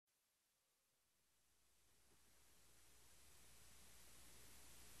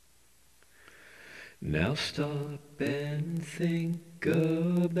Now stop and think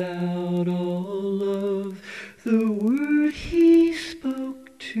about all of the word he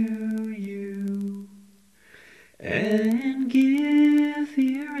spoke to you, and give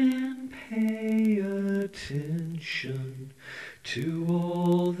ear and pay attention to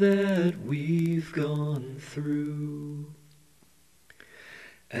all that we've gone through.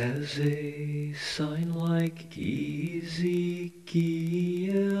 As a sign like Ezekiel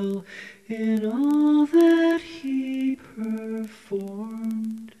in all that he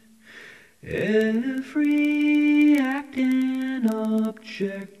performed, every act and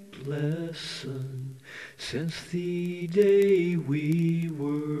object lesson since the day we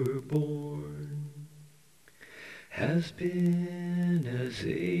were born has been as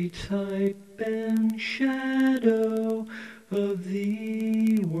a type and shadow of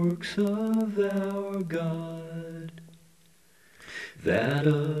the works of our God, that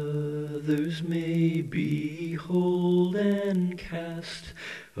others may behold and cast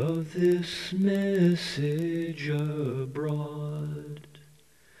of this message abroad.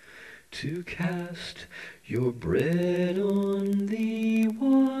 To cast your bread on the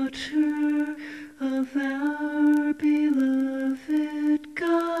water of our beloved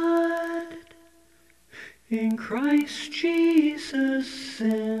God, in Christ Jesus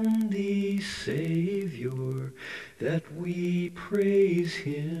and the Savior, that we praise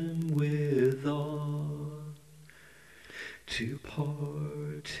him with awe. To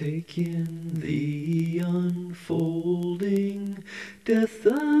partake in the unfolding death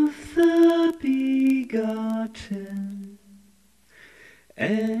of the begotten,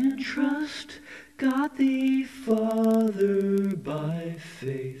 and trust God the Father by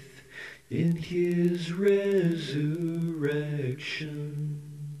faith in his resurrection.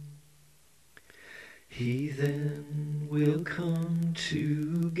 He then will come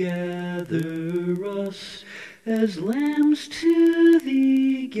to gather us as lambs to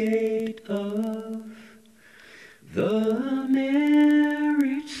the gate of the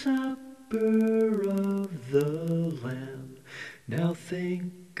marriage supper of the Lamb. Now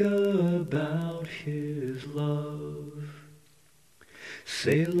think about his love.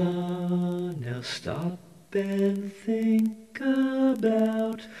 Selah, now stop and think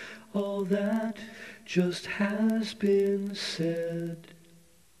about all that just has been said,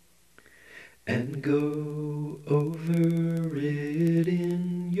 and go over it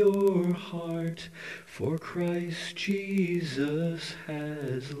in your heart, for Christ Jesus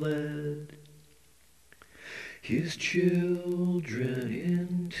has led his children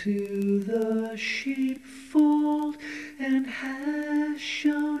into the sheepfold, and has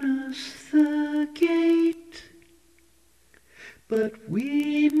shown us the gate. But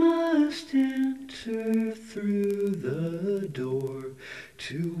we must enter through the door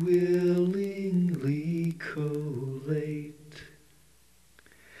to willingly collate,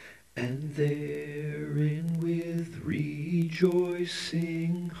 and therein with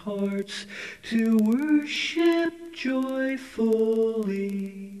rejoicing hearts to worship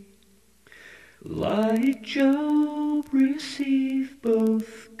joyfully, like Job receive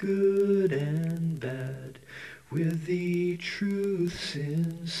both good and bad with the truth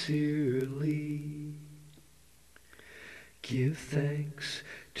sincerely. Give thanks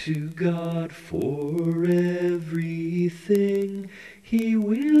to God for everything he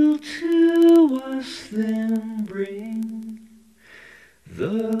will to us then bring,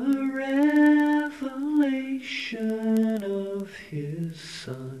 the revelation of his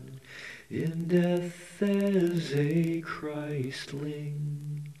Son in death as a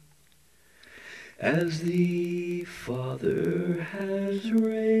Christling. As the Father has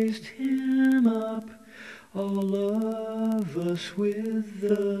raised him up, all of us with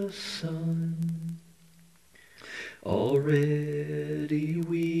the Son, already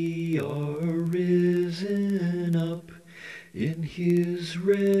we are risen up in his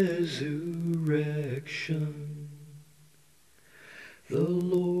resurrection. The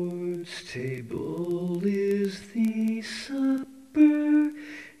Lord's table is the supper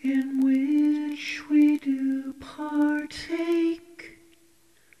in which we do partake.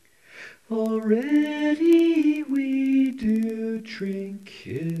 Already we do drink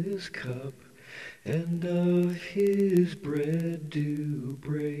his cup, and of his bread do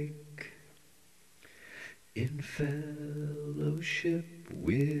break. In fellowship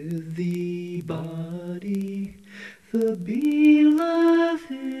with the body, the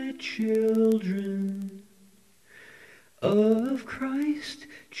beloved children of Christ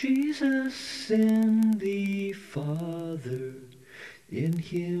Jesus and the Father, in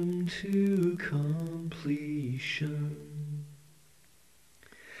him to completion.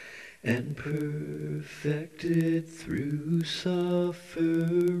 and perfected through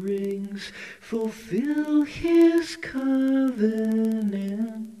sufferings, fulfill his covenant,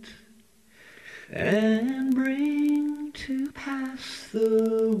 and bring to pass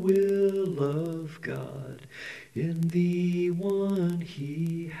the will of God in the one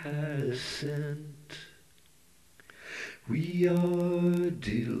he has sent. We are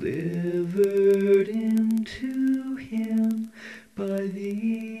delivered into him by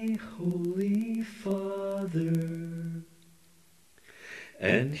the Holy Father,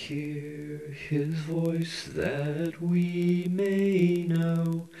 and hear his voice that we may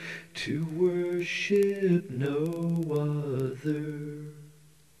know to worship no other.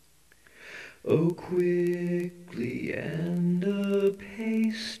 O quickly and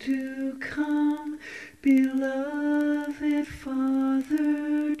apace to come, beloved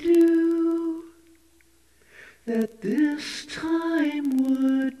Father, do, that this time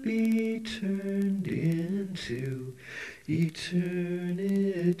would be turned into eternity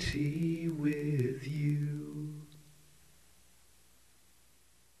with you.